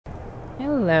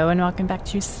Hello and welcome back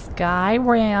to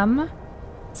Skyrim.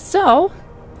 So,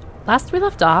 last we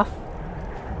left off,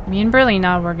 me and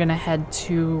Berlina were gonna head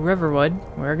to Riverwood.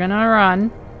 We're gonna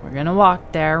run. We're gonna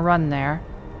walk there, run there.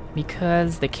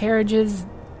 Because the carriages,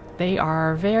 they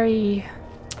are very...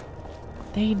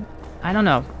 I don't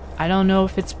know. I don't know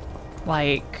if it's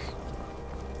like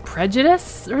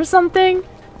prejudice or something.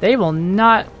 They will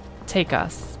not take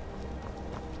us.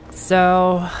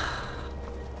 So...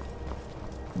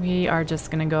 we are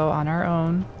just gonna go on our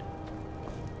own.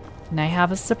 And I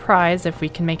have a surprise if we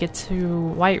can make it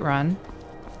to Whiterun.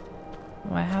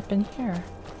 What happened here?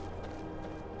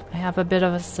 I have a bit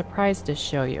of a surprise to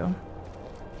show you.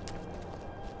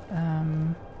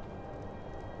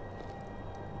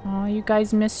 Oh, you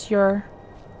guys miss your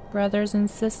brothers and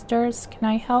sisters? Can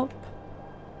I help?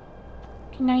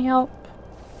 Can I help?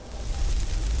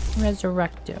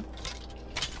 Resurrect you.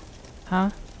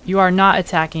 Huh? You are not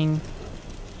attacking.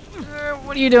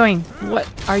 What are you doing? What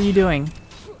are you doing?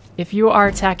 If you are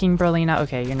attacking Berlina,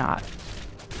 okay, you're not.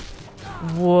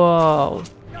 Whoa.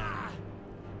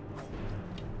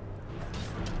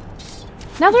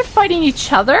 Now they're fighting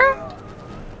each other?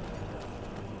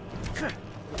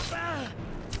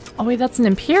 Oh wait, that's an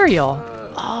Imperial.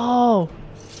 Oh.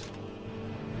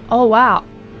 Oh wow.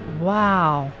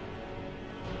 Wow.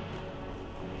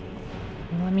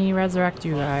 Let me resurrect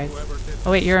you guys.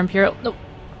 Oh wait, you're Imperial. Nope.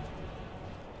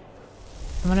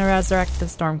 I'm gonna resurrect the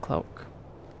Stormcloak.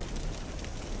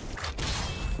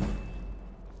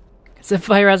 Because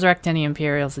if I resurrect any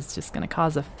Imperials, it's just gonna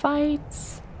cause a fight.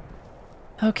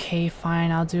 Okay, fine,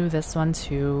 I'll do this one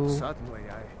too. Suddenly,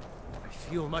 I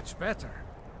feel much better.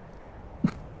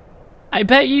 I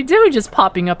bet you do, just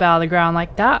popping up out of the ground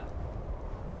like that.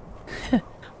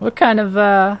 What kind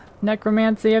of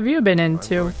necromancy have you been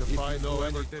into?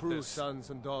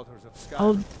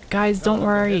 Oh, guys, don't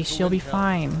worry, she'll be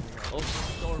fine.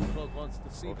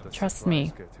 Trust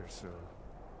me.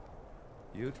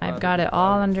 I've got it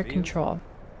all under control.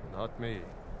 Not me.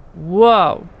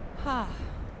 Whoa.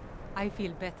 I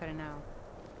feel better now.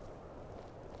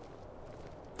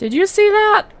 Did you see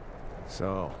that?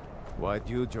 So, why'd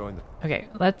you join the... Okay,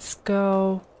 let's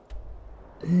go.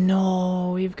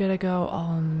 No, we've got to go.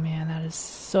 Oh man, that is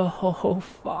so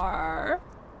far.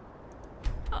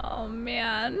 Oh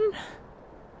man.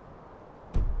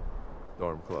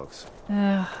 Stormcloaks.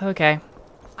 Okay,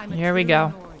 here we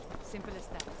go.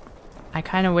 I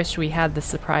kind of wish we had the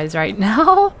surprise right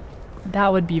now.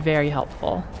 That would be very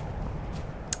helpful.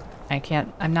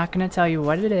 I'm not going to tell you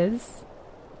what it is.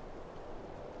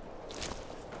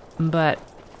 But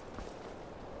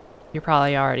you're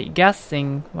probably already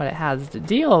guessing what it has to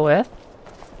deal with.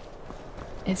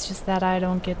 It's just that I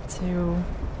don't get to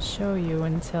show you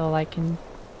until I can...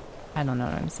 I don't know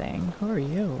what I'm saying. Who are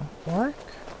you? Orc?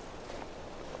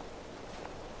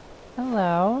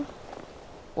 Hello?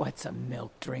 What's a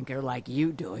milk drinker like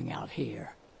you doing out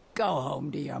here? Go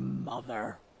home to your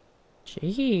mother.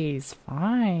 Jeez,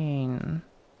 fine.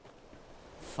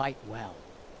 Fight well.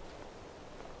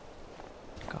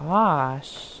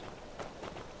 Gosh.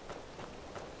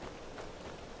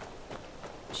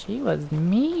 She was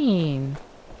mean.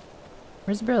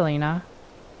 Where's Berlina?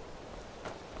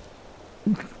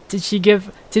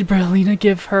 Did Berlina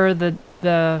give her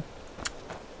the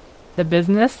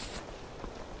business?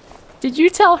 Did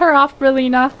you tell her off,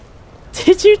 Berlina?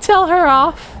 Did you tell her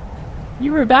off?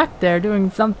 You were back there doing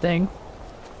something.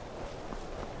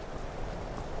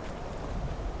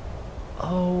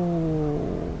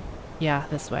 Oh. Yeah,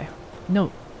 this way.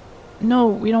 No. No,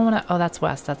 we don't want to... Oh, that's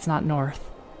west. That's not north.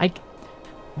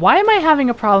 Why am I having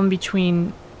a problem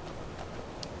between...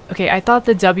 Okay, I thought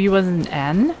the W was an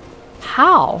N.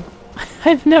 How?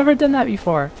 I've never done that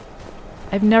before.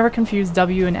 I've never confused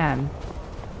W and N.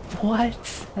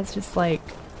 What? That's just like...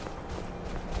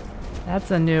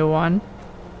 That's a new one.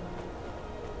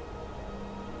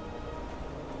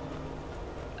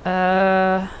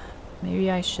 Maybe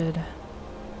I should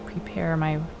prepare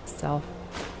myself.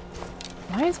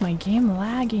 Why is my game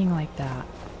lagging like that?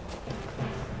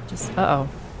 Just, uh-oh.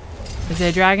 Is it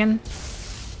a dragon?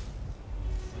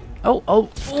 Oh,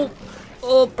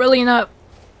 Berlina!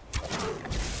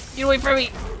 Get away from me!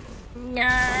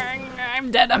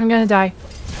 I'm dead, I'm gonna die.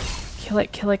 Kill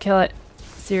it, kill it, kill it.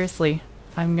 Seriously,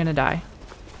 I'm gonna die.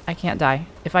 I can't die.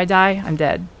 If I die, I'm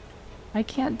dead. I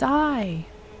can't die.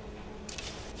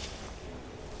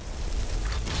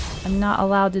 I'm not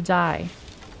allowed to die.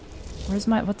 What's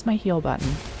my heal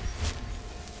button?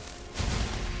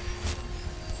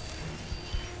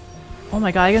 Oh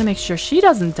my god, I gotta make sure she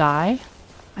doesn't die.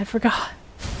 I forgot.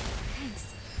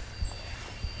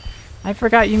 I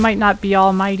forgot you might not be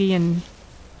almighty and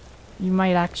you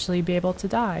might actually be able to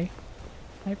die.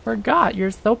 I forgot,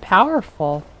 you're so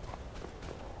powerful.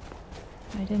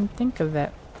 I didn't think of it.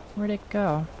 Where'd it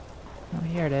go? Oh,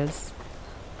 here it is.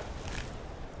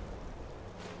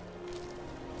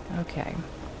 Okay.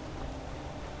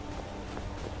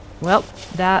 Well,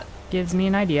 that gives me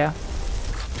an idea.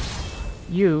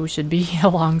 You should be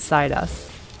alongside us.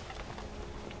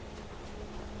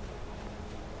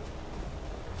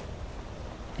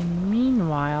 And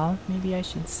meanwhile, maybe I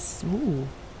should... Ooh.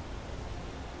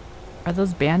 Are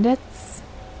those bandits?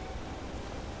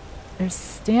 They're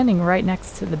standing right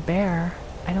next to the bear.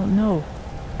 I don't know.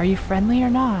 Are you friendly or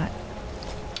not?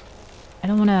 I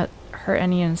don't want to hurt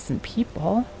any innocent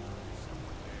people.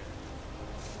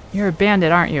 You're a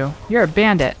bandit, aren't you? You're a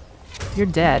bandit. You're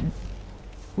dead.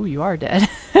 Ooh, you are dead.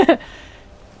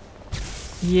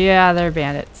 Yeah, they're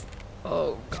bandits.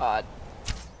 Oh, God.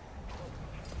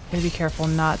 Gotta be careful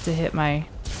not to hit my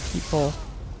people.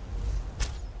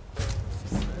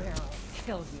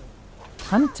 Kill you.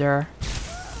 Hunter?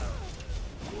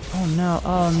 Oh, no.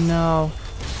 Oh, no.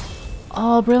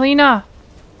 Oh, Brilina!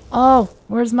 Oh,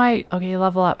 where's my... Okay,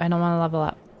 level up. I don't want to level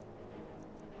up.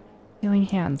 Healing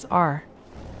hands. R.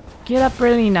 Get up,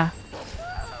 Brilina.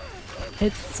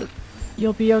 It's...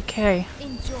 You'll be okay.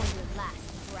 Enjoy your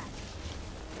last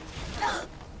breath.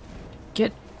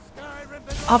 Get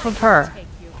off of her.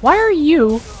 Why are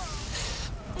you...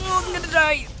 Oh, I'm gonna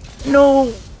die.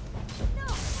 No.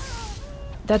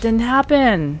 That didn't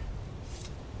happen.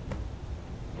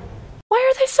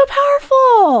 Why are they so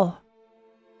powerful?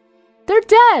 They're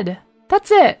dead.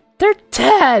 That's it. They're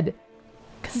dead.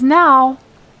 Because now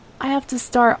I have to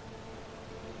start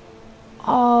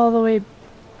all the way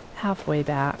halfway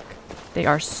back. They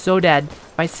are so dead.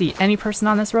 If I see any person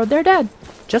on this road, they're dead.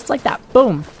 Just like that.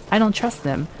 Boom. I don't trust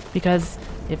them because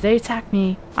if they attack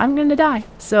me, I'm gonna die.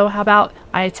 So how about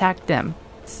I attack them?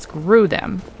 Screw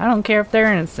them. I don't care if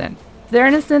they're innocent. If they're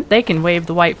innocent, they can wave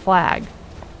the white flag.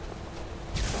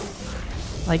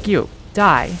 Like you.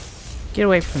 Die. Get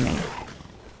away from me.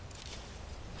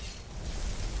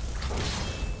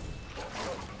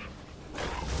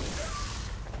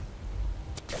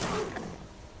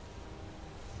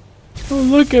 Oh,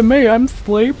 look at me, I'm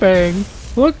sleeping.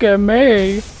 Look at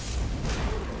me.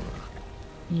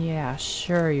 Yeah,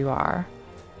 sure you are.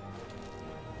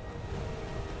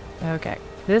 Okay,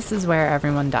 this is where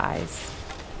everyone dies.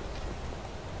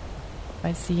 If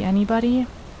I see anybody?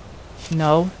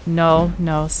 No, no,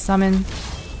 no. Summon.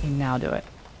 Okay, now do it.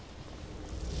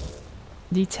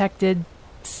 Detected.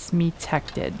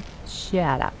 Smetected.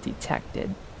 Shut up,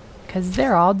 detected. Because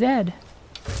they're all dead.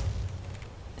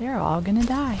 They're all gonna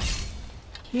die.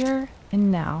 Here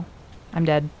and now. I'm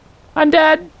dead. I'm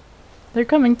dead! They're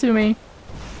coming to me.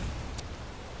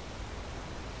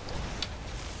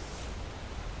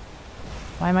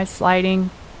 Why am I sliding?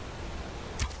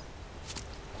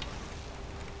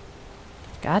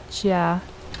 Gotcha.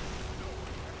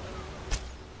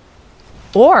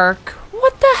 Orc?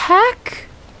 What the heck?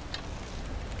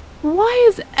 Why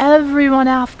is everyone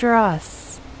after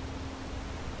us?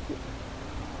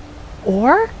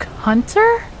 Orc?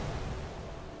 Hunter?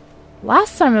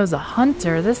 Last time it was a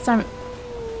hunter. This time,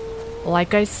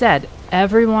 like I said,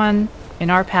 everyone in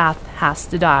our path has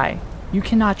to die. You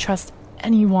cannot trust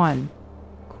anyone.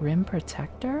 Grim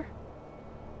Protector?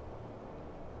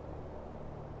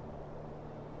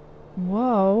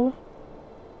 Whoa.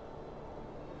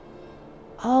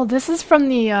 Oh, this is from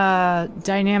the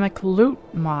Dynamic Loot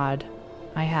mod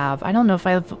I have. I don't know if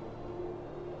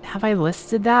have I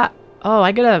listed that? Oh,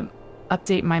 I gotta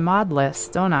update my mod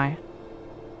list, don't I?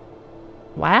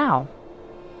 Wow.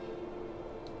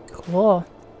 Cool.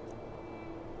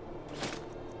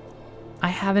 I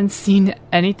haven't seen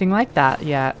anything like that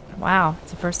yet. Wow,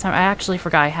 it's the first time. I actually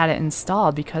forgot I had it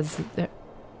installed because...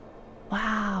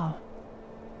 Wow.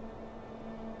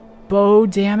 Bow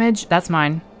damage? That's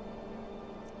mine.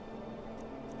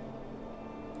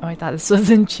 Oh, I thought this was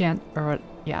enchant... Or what?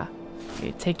 Yeah.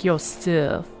 Okay, take your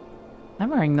stuff. I'm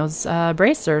wearing those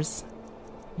bracers.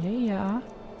 Yeah.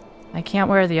 I can't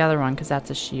wear the other one because that's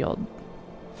a shield.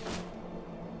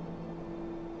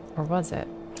 Or was it?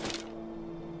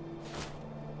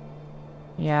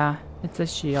 Yeah, it's a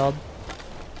shield.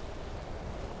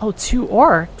 Oh, 2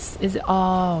 orcs? Is it?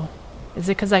 Oh. Is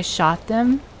it because I shot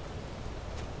them?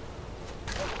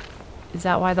 Is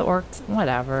that why the orcs?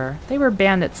 Whatever. They were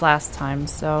bandits last time,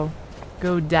 so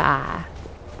go die.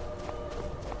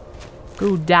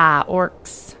 Go die,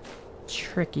 orcs.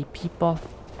 Tricky people.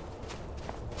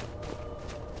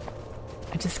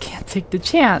 I just can't take the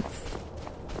chance.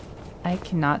 I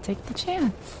cannot take the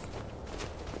chance.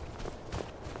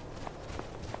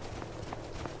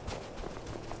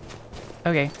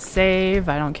 Okay, save.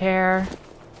 I don't care.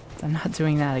 I'm not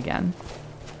doing that again.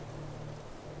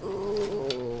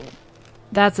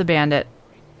 That's a bandit.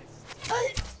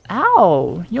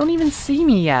 Ow! You don't even see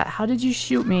me yet. How did you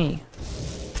shoot me?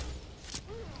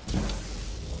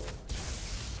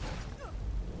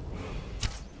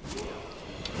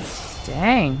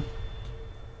 Dang.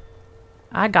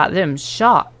 I got them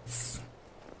shots.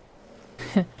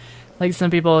 Like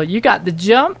some people, you got the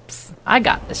jumps, I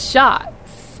got the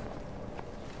shots.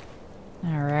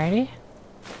 Alrighty.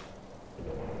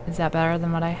 Is that better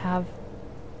than what I have?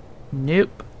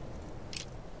 Nope.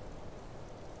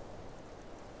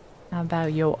 How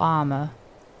about your armor?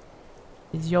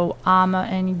 Is your armor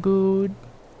any good?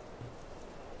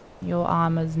 Your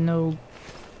armor's no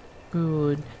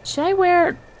good. Should I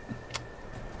wear...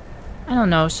 I don't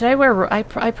know. Should I wear... I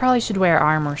probably should wear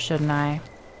armor, shouldn't I?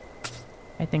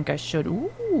 I think I should.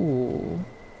 Ooh.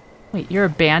 Wait, you're a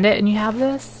bandit and you have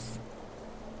this?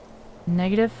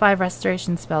 -5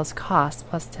 restoration spells cost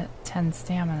plus 10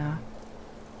 stamina.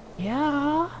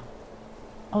 Yeah.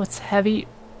 Oh, it's heavy.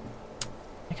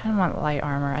 I kind of want light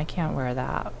armor. I can't wear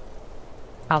that.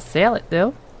 I'll sell it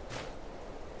though.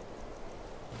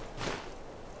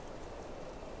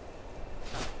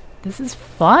 This is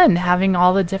fun, having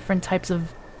all the different types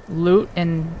of loot,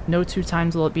 and no 2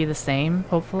 times will it be the same,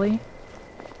 hopefully.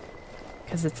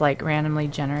 Because it's like randomly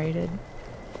generated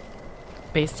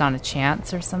based on a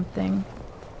chance or something.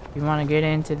 If you want to get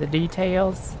into the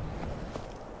details.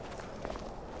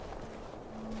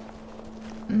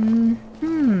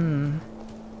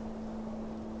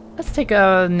 Let's take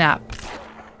a nap.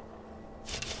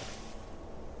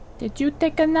 Did you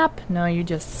take a nap? No, you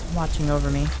just watching over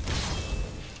me.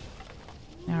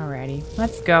 Alrighty,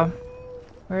 let's go.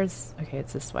 Where's... Okay,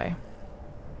 it's this way.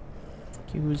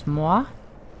 Excuse moi.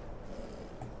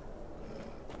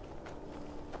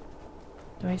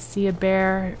 Do I see a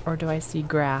bear or do I see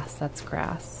grass? That's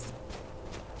grass.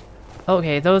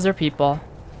 Okay, those are people.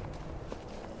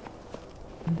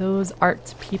 Those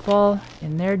aren't people,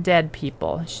 and they're dead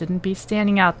people. Shouldn't be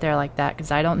standing out there like that because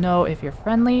I don't know if you're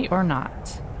friendly or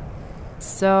not.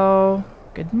 So,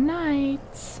 good night.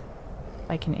 If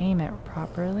I can aim it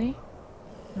properly.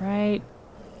 Right.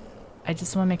 I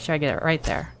just want to make sure I get it right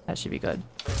there. That should be good.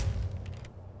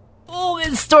 Oh,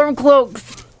 it's storm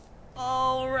cloaks!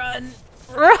 Oh, run!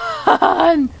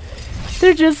 Run!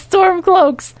 They're just storm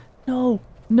cloaks! No,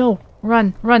 no,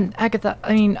 run, run, Agatha.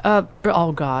 I mean,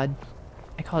 oh god.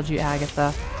 I called you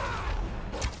Agatha.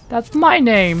 That's my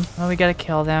name! Oh, we gotta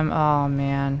kill them. Oh,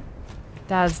 man.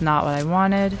 That is not what I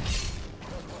wanted.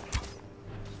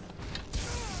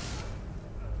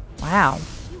 Wow.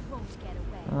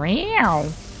 Meow.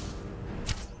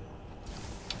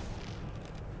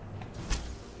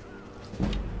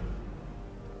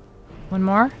 One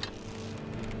more?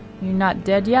 You're not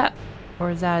dead yet?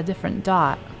 Or is that a different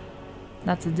dot?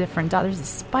 That's a different dot. There's a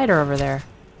spider over there.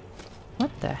 What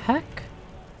the heck?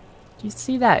 Do you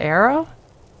see that arrow?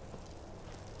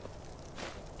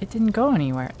 It didn't go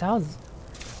anywhere. That was...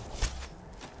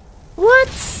 What?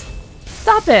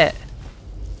 Stop it!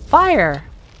 Fire!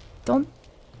 Don't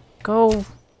go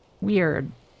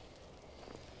weird.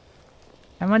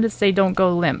 I wanted to say don't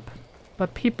go limp,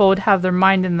 but people would have their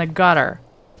mind in the gutter.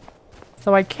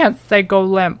 So I can't say go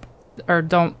limp, or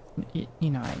don't, you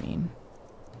know what I mean.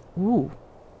 Ooh.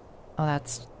 Oh,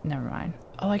 that's, never mind.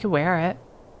 Oh, I could wear it.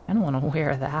 I don't want to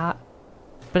wear that.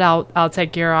 But I'll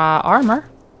take your armor.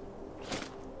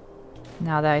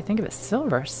 Now that I think of it,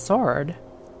 silver sword.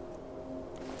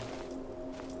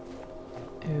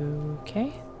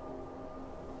 Okay.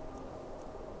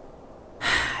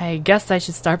 I guess I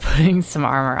should start putting some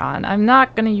armor on. I'm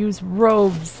not gonna use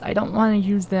robes. I don't want to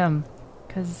use them.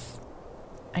 Because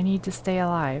I need to stay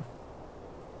alive.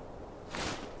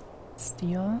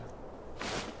 Steel.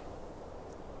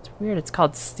 It's weird. It's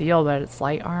called steel, but it's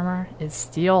light armor. Is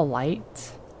steel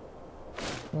light?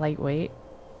 Lightweight?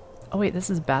 Oh wait, this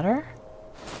is better?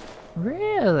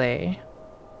 Really?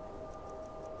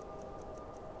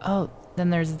 Oh, then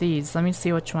there's these. Let me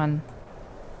see which one.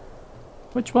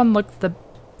 Which one looks the...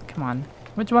 Come on.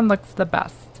 Which one looks the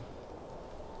best?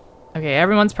 Okay,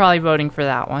 everyone's probably voting for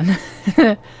that one.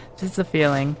 Just a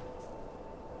feeling.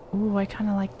 Ooh, I kind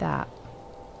of like that.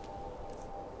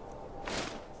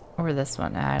 Or this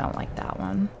one. I don't like that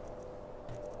one.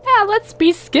 Yeah, let's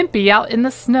be skimpy out in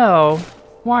the snow.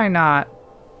 Why not?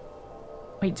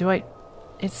 Wait, do I...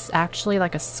 It's actually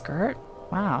like a skirt?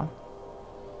 Wow.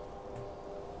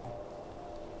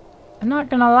 I'm not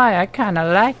gonna lie, I kind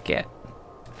of like it.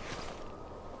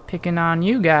 Picking on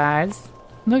you guys.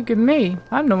 Look at me.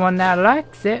 I'm the one that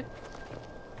likes it.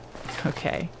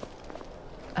 Okay.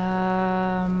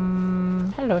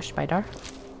 Hello, spider.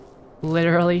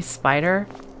 Literally, spider?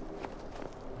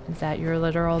 Is that your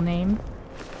literal name?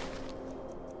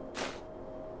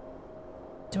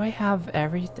 Do I have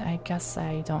everything? I guess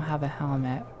I don't have a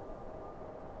helmet.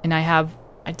 And I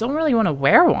don't really want to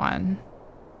wear one.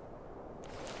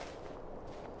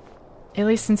 At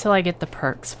least until I get the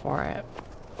perks for it.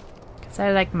 Because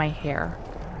I like my hair.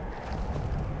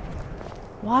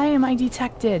 Why am I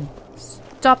detected?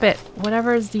 Stop it.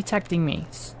 Whatever is detecting me.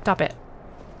 Stop it.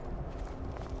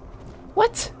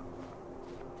 What?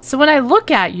 So when I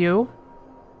look at you,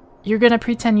 you're gonna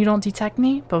pretend you don't detect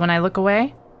me, but when I look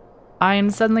away, I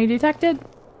am suddenly detected?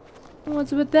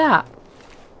 What's with that?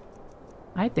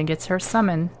 I think it's her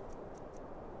summon.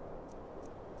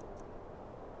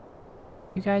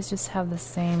 You guys just have the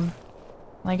same...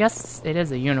 Well, I guess it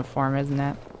is a uniform, isn't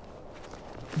it?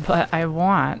 But I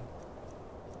want...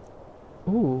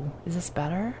 Ooh, is this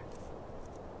better?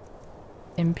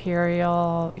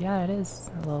 Imperial... Yeah, it is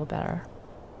a little better.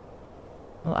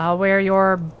 Well, I'll wear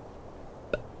your...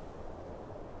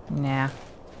 Nah.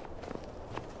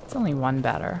 It's only one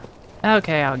better.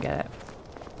 Okay, I'll get it.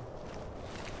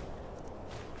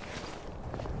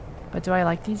 But do I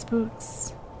like these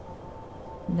boots?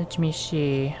 Let me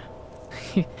see.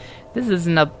 This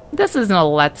isn't a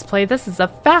Let's Play, this is a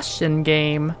fashion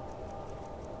game.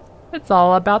 It's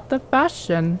all about the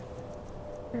fashion.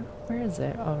 Where is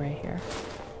it? Oh, right here.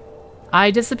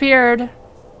 I disappeared.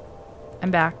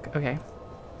 I'm back. Okay.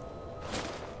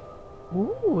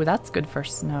 Ooh, that's good for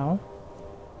snow.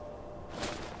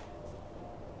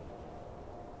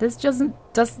 This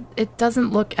it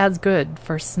doesn't look as good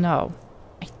for snow.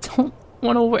 I don't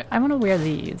want to wear, I want to wear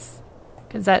these.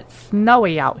 Because that's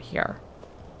snowy out here.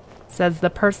 Says the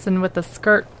person with the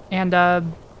skirt and a...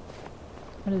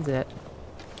 What is it?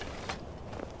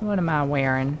 What am I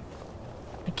wearing?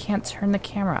 I can't turn the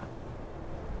camera.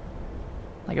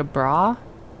 Like a bra?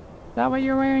 Is that what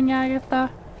you're wearing,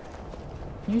 Agatha?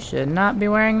 You should not be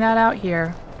wearing that out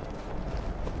here.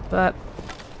 But...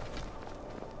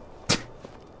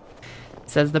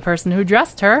 Says the person who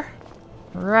dressed her.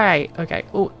 Right, okay.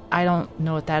 Oh, I don't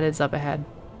know what that is up ahead.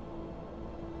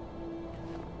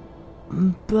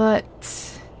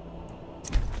 But...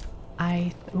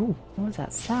 Ooh, what was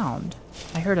that sound?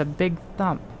 I heard a big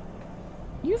thump.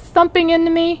 You thumping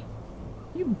into me?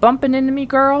 You bumping into me,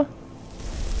 girl?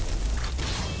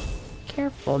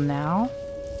 Careful now.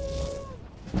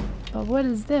 But what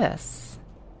is this?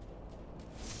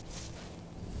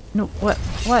 No, what?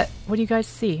 What? What do you guys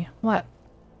see? What?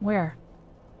 Where?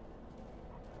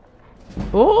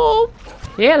 Oh!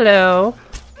 Hello!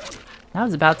 I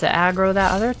was about to aggro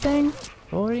that other thing.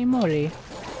 Holy moly.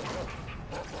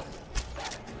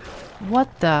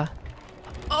 What the?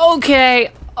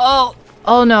 Okay! Oh!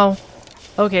 Oh no.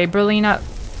 Okay, Berlina.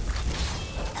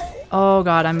 Oh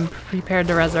god, I'm prepared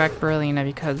to resurrect Berlina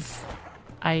because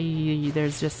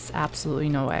there's just absolutely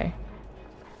no way.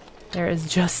 There is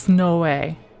just no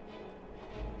way.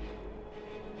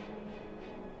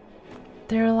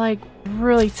 They're like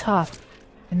really tough.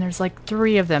 And there's like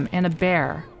 3 of them and a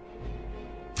bear.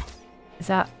 Is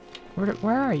that...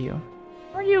 Where are you?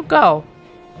 Where do you go?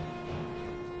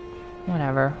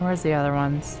 Whatever. Where's the other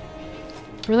ones?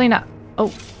 Really not... Oh.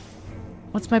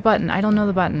 What's my button? I don't know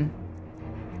the button.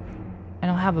 I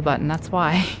don't have a button, that's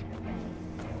why.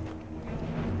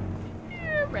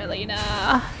 Really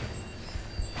nah.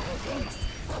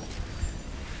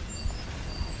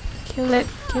 Kill it,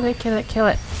 kill it, kill it, kill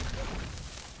it.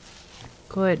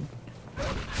 Good.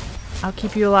 I'll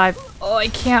keep you alive. Oh, I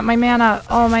can't. My mana.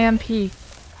 Oh, my MP.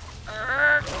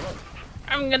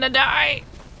 I'm gonna die.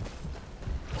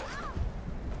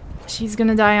 She's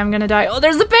gonna die. I'm gonna die. Oh,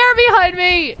 there's a bear behind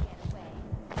me!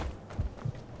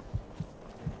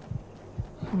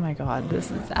 Oh my god,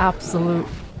 this is absolute...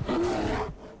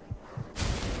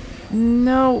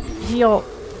 No, heal.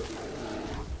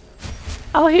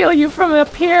 I'll heal you from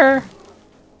up here.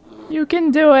 You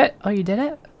can do it. Oh, you did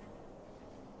it?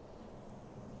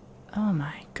 Oh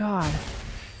my god.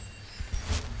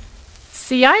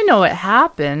 See, I know what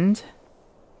happened.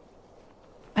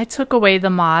 I took away the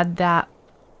mod that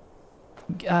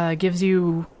gives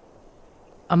you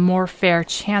a more fair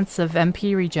chance of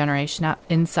MP regeneration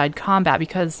inside combat,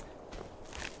 because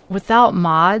without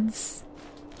mods,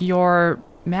 your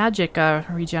magic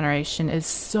regeneration is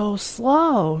so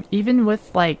slow. Even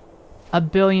with like 1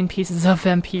 billion pieces of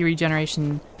MP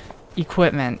regeneration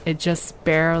equipment, it just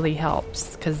barely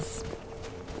helps, because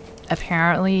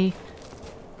apparently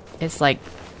it's like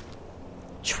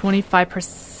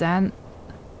 25%,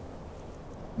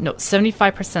 no,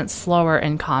 75% slower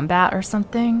in combat or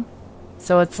something.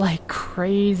 So it's like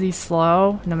crazy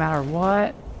slow no matter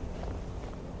what.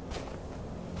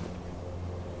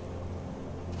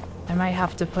 I might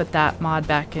have to put that mod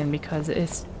back in because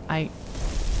it's I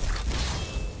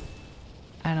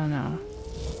don't know.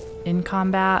 In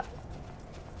combat.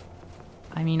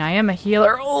 I mean, I am a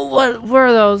healer. Oh, what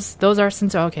were those? Those are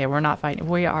since okay, we're not fighting.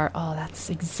 We are. Oh, that's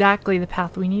exactly the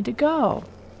path we need to go.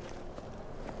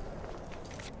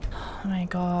 Oh my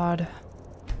god.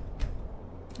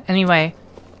 Anyway,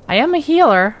 I am a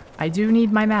healer. I do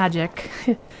need my magic.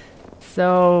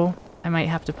 So, I might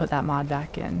have to put that mod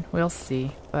back in. We'll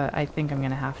see, but I think I'm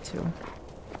gonna have to.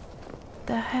 What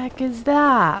the heck is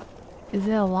that? Is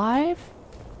it alive?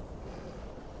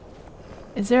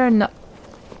 Is there a...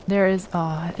 There is...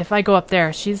 Oh, if I go up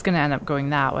there, she's gonna end up going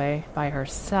that way by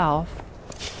herself.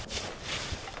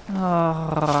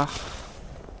 Oh.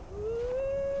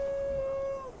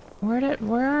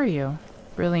 Where are you?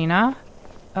 Brilina?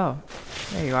 Oh,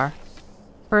 there you are.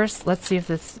 First, let's see if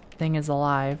this thing is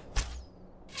alive.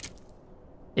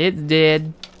 It's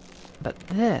dead. But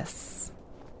this...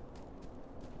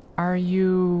 Are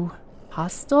you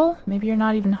hostile? Maybe you're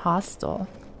not even hostile.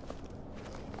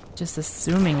 Just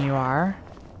assuming you are.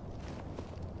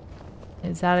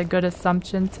 Is that a good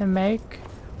assumption to make?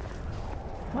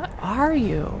 What are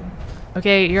you?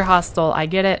 Okay, you're hostile. I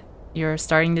get it. You're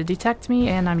starting to detect me,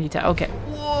 and I'm okay.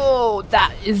 Whoa,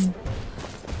 that is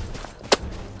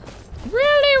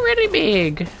really, really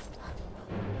big.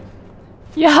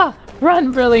 Yeah,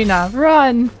 run, Brilina,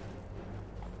 run.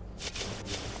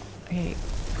 Okay,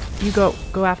 you go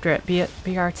after it.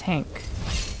 Be our tank.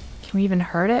 Can we even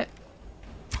hurt it?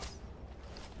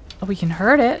 Oh, we can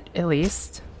hurt it at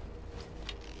least.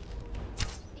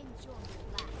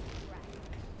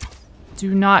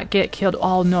 Do not get killed.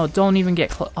 Oh no, don't even get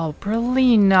close. Oh,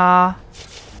 Brilina.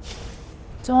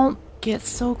 Don't get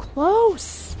so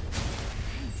close.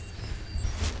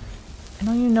 I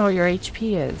don't even know what your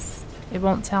HP is. It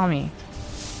won't tell me.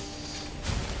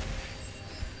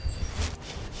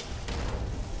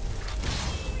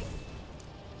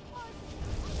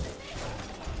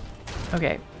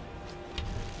 Okay.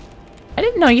 I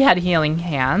didn't know you had healing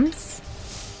hands.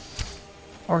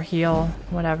 Or heal,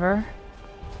 whatever.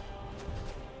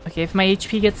 Okay, if my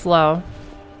HP gets low,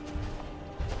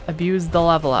 abuse the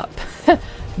level up.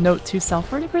 Note to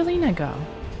self, where did Brilina go?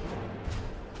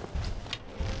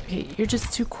 Okay, you're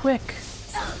just too quick.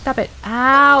 Stop it.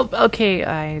 Ow! Okay,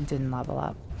 I didn't level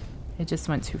up. It just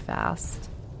went too fast.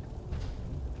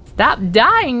 Stop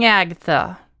dying,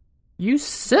 Agatha! You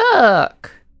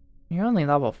suck! You're only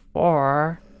level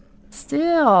 4.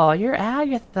 Still, you're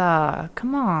Agatha.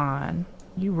 Come on.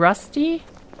 You rusty?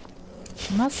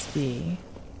 Must be.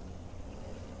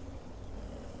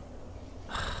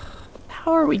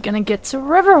 How are we gonna get to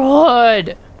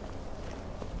Riverwood?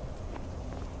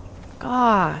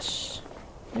 Gosh.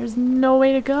 There's no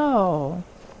way to go.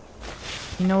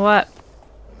 You know what?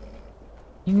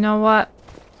 You know what?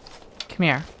 Come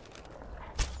here.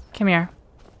 Come here.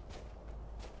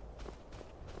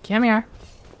 Come here.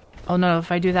 Oh no,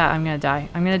 if I do that, I'm gonna die.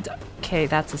 I'm gonna die. Okay,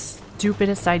 that's the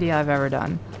stupidest idea I've ever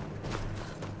done.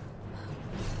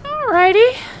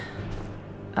 Alrighty.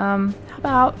 How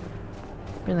about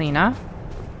Brilina?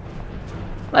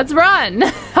 Let's run!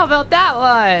 How about that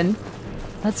one?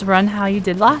 Let's run how you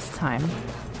did last time.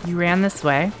 You ran this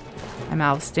way. I'm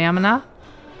out of stamina.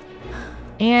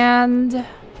 And...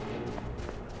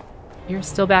 You're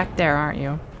still back there, aren't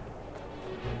you?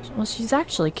 Well, she's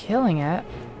actually killing it.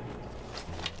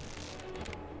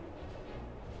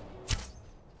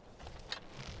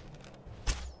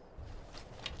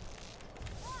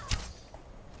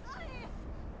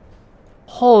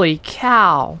 Holy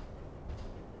cow.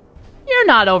 You're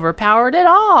not overpowered at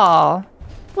all.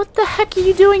 What the heck are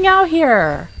you doing out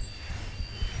here?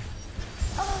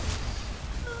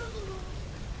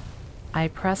 I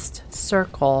pressed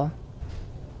circle.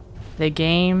 The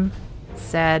game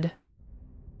said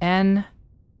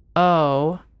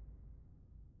N-O.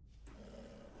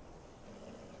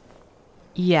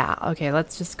 Yeah, okay,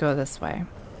 let's just go this way.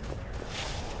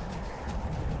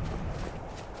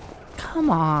 Come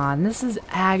on, this is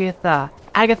Agatha.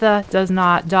 Agatha does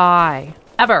not die.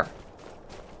 Ever.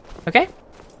 Okay?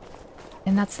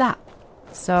 And that's that.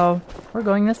 So, we're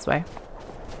going this way.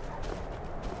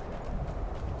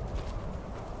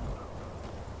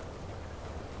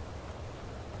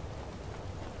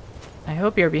 I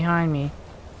hope you're behind me.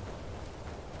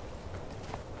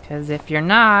 Because if you're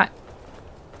not,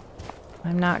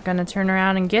 I'm not gonna turn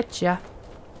around and get you.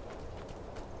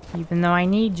 Even though I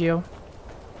need you.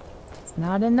 It's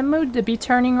not in the mood to be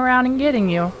turning around and getting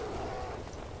you.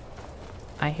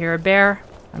 I hear a bear.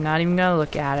 I'm not even gonna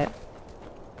look at it.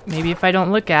 Maybe if I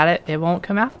don't look at it, it won't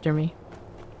come after me.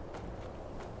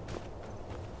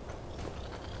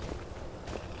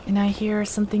 And I hear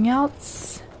something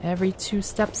else. Every 2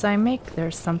 steps I make,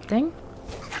 there's something.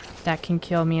 That can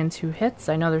kill me in 2 hits.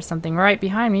 I know there's something right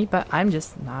behind me, but I'm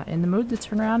just not in the mood to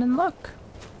turn around and look.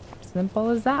 Simple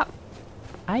as that.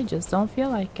 I just don't feel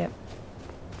like it.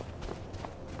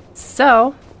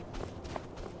 So,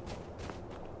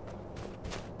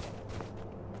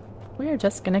 we are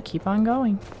just gonna keep on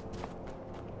going.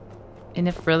 And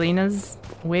if Berlina's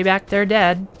way back there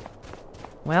dead,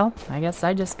 well, I guess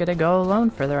I just gotta go alone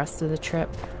for the rest of the trip.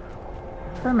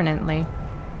 Permanently.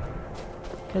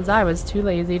 Because I was too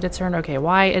lazy to turn. Okay,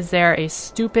 why is there a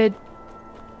stupid...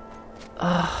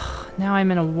 Ugh, now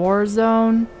I'm in a war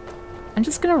zone. I'm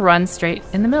just gonna run straight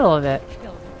in the middle of it.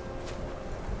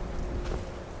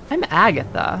 I'm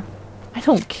Agatha. I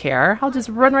don't care. I'll just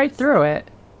run right through it.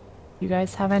 You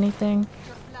guys have anything?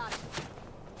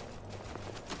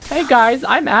 Hey guys,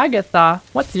 I'm Agatha.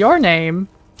 What's your name?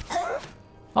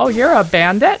 Oh, you're a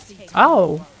bandit?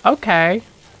 Oh, okay.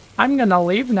 I'm gonna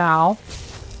leave now.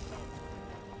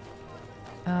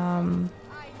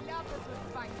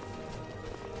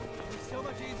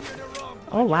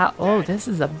 Oh wow. Oh, this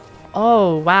is a...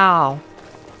 Oh, wow.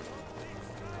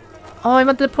 Oh, I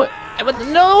want to put...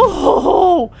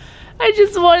 No! I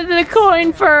just wanted the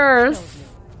coin first.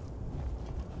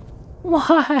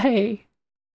 Why?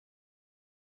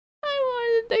 I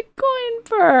wanted the coin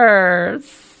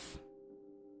first.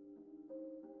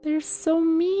 They're so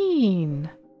mean.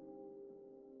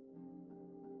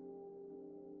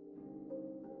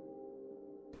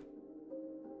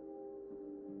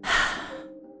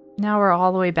 Now we're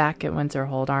all the way back at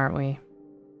Winterhold, aren't we?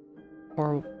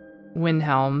 Or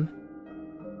Windhelm.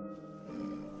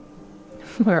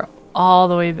 We're all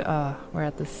the way... we're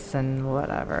at the Sun,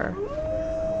 whatever.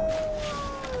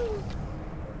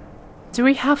 Do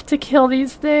we have to kill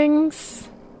these things?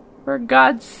 For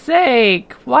God's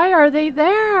sake, why are they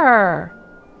there?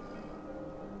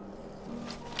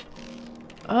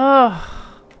 Ugh.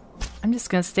 I'm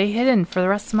just gonna stay hidden for the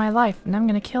rest of my life, and I'm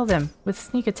gonna kill them with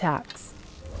sneak attacks.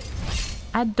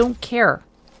 I don't care.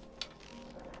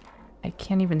 I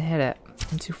can't even hit it.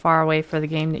 I'm too far away for the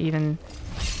game to even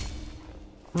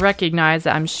recognize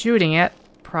that I'm shooting it,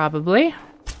 probably.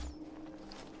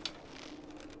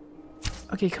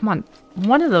 Okay, come on.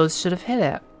 One of those should have hit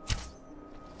it.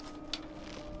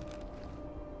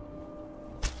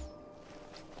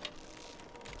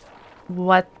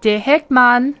 What the heck,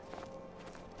 man?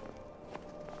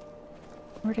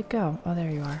 Where'd it go? Oh,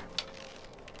 there you are.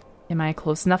 Am I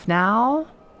close enough now?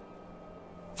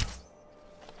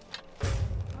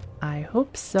 I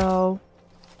hope so.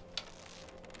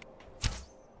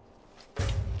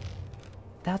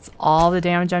 That's all the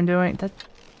damage I'm doing. That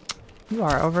you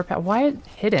are overpowered. Why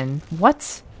hidden?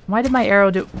 What? Why did my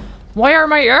arrow do? Why are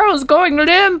my arrows going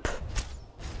limp?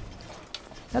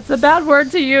 That's a bad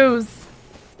word to use.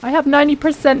 I have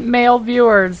 90% male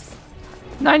viewers.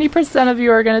 90% of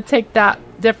you are gonna take that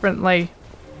differently.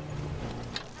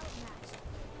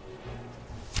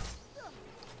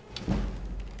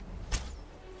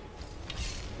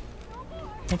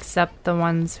 Except the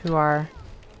ones who are...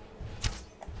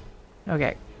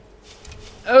 Okay.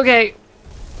 Okay.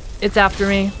 It's after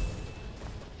me.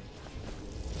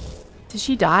 Did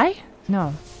she die?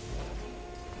 No.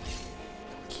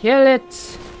 Kill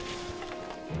it.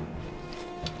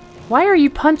 Why are you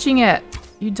punching it?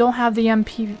 You don't have the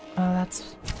MP... Oh,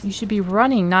 that's... You should be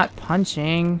running, not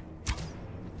punching.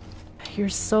 You're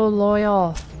so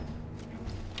loyal.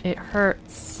 It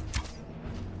hurts.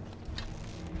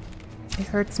 It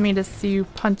hurts me to see you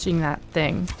punching that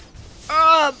thing.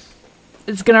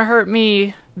 It's gonna hurt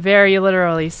me very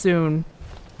literally soon.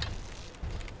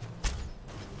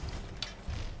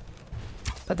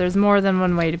 But there's more than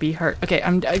one way to be hurt. Okay,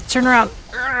 I turn around.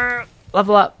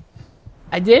 Level up.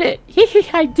 I did it.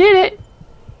 I did it.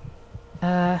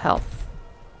 Health.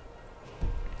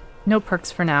 No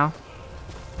perks for now.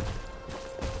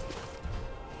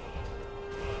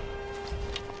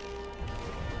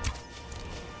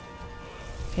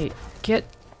 Okay, get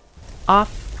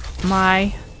off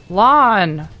my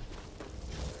lawn.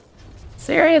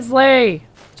 Seriously.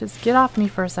 Just get off me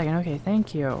for a second. Okay,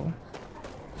 thank you.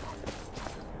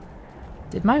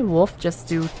 Did my wolf just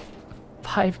do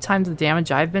 5 times the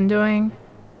damage I've been doing?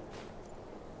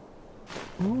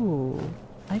 Ooh,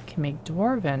 I can make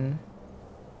dwarven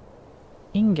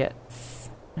ingots.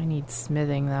 I need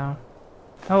smithing though.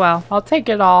 Oh well, I'll take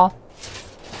it all.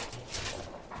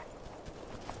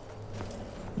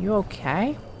 You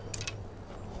okay?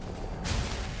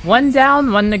 1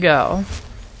 down, 1 to go.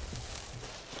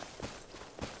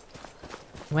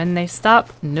 When they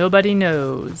stop, nobody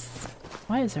knows.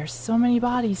 Why is there so many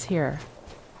bodies here?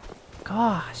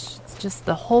 Gosh, it's just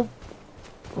the whole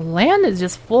land is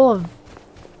just full of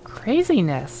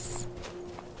craziness.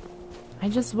 I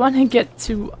just want to get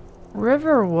to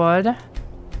Riverwood.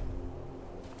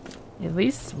 At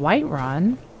least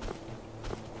Whiterun.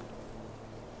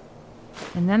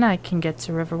 And then I can get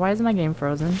to River. Why is my game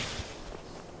frozen?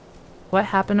 What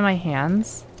happened to my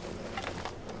hands?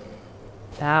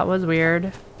 That was weird.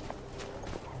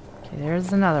 Okay,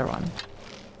 there's another one.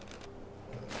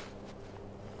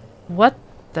 What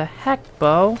the heck,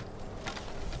 bow?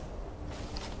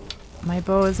 My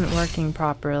bow isn't working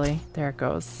properly. There it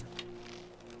goes.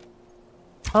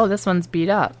 Oh, this one's beat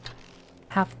up.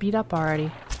 Half beat up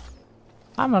already.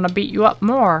 I'm gonna beat you up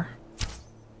more.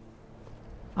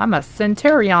 I'm a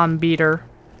Centurion beater.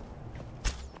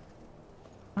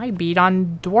 I beat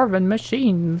on dwarven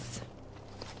machines.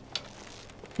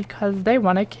 Because they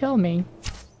want to kill me.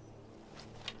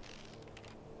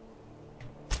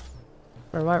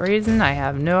 For what reason? I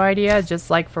have no idea. Just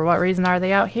like for what reason are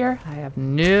they out here? I have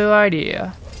no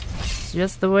idea. It's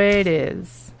just the way it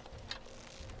is.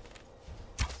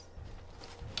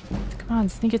 Come on,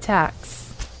 sneak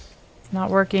attacks. It's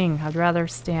not working. I'd rather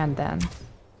stand then.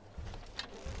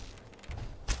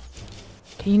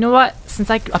 Okay, you know what? Since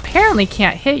I apparently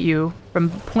can't hit you from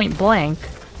point blank.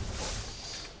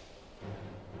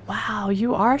 Wow,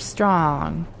 you are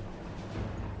strong.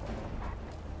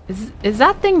 Is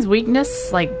that thing's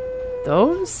weakness like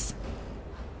those?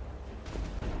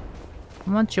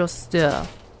 I want your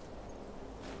stuff.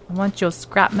 I want your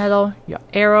scrap metal, your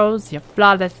arrows, your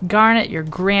flawless garnet, your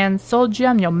grand soul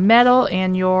gem, your metal,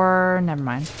 and your... Never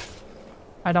mind.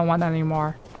 I don't want any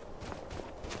more.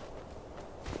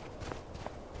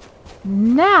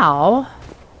 Now,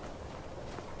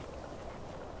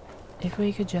 if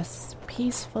we could just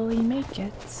peacefully make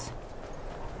it.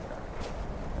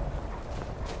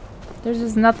 There's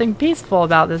just nothing peaceful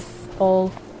about this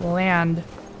whole land.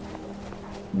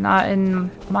 Not in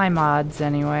my mods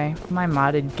anyway. My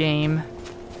modded game.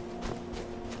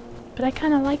 But I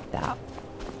kind of like that.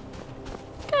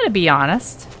 Gotta be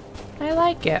honest. I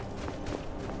like it.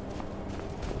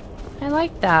 I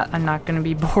like that. I'm not gonna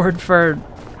be bored for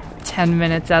 10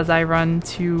 minutes as I run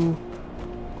to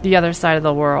the other side of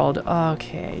the world.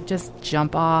 Okay, just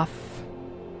jump off.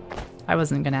 I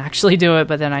wasn't gonna actually do it,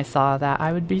 but then I saw that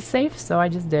I would be safe, so I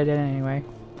just did it anyway.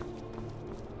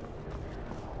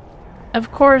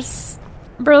 Of course,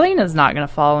 Berlina's not gonna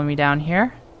follow me down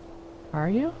here. Are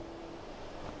you?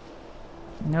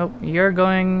 Nope, you're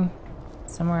going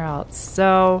somewhere else.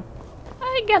 So,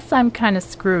 I guess I'm kind of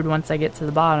screwed once I get to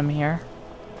the bottom here.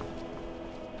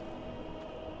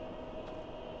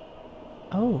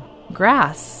 Oh,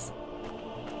 grass.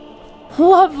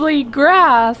 Lovely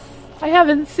grass! I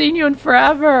haven't seen you in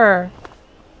forever.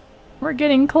 We're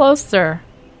getting closer.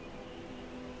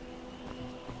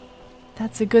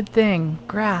 That's a good thing.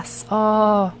 Grass.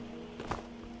 Oh,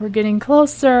 we're getting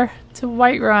closer to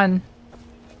Whiterun.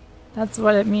 That's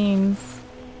what it means.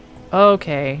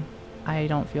 Okay. I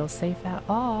don't feel safe at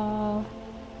all.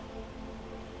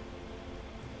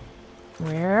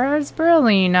 Where's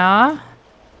Berlina?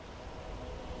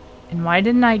 And why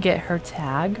didn't I get her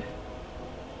tag?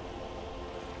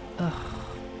 Ugh.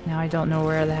 Now I don't know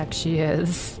where the heck she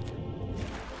is.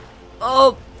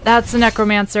 Oh, that's a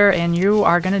necromancer, and you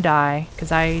are gonna die,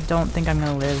 because I don't think I'm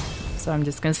gonna live. So I'm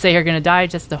just gonna say you're gonna die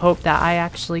just to hope that I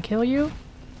actually kill you.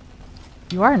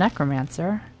 You are a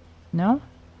necromancer. No?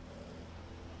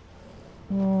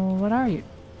 Well, what are you?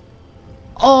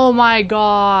 Oh my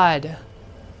god!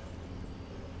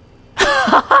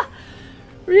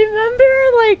 Remember,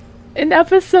 like, in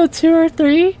episode 2 or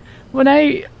 3, when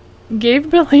I gave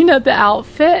Belina the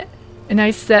outfit, and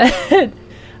I said,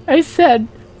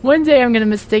 one day I'm gonna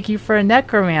mistake you for a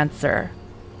necromancer.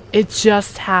 It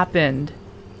just happened.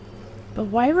 But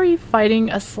why were you fighting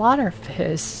a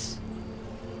slaughterfish?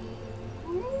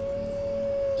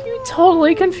 You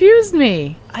totally confused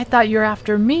me. I thought you were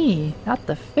after me, not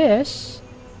the fish.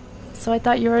 So I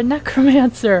thought you were a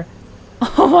necromancer.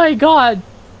 Oh my god.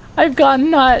 I've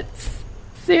gone nuts.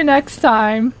 See you next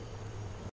time.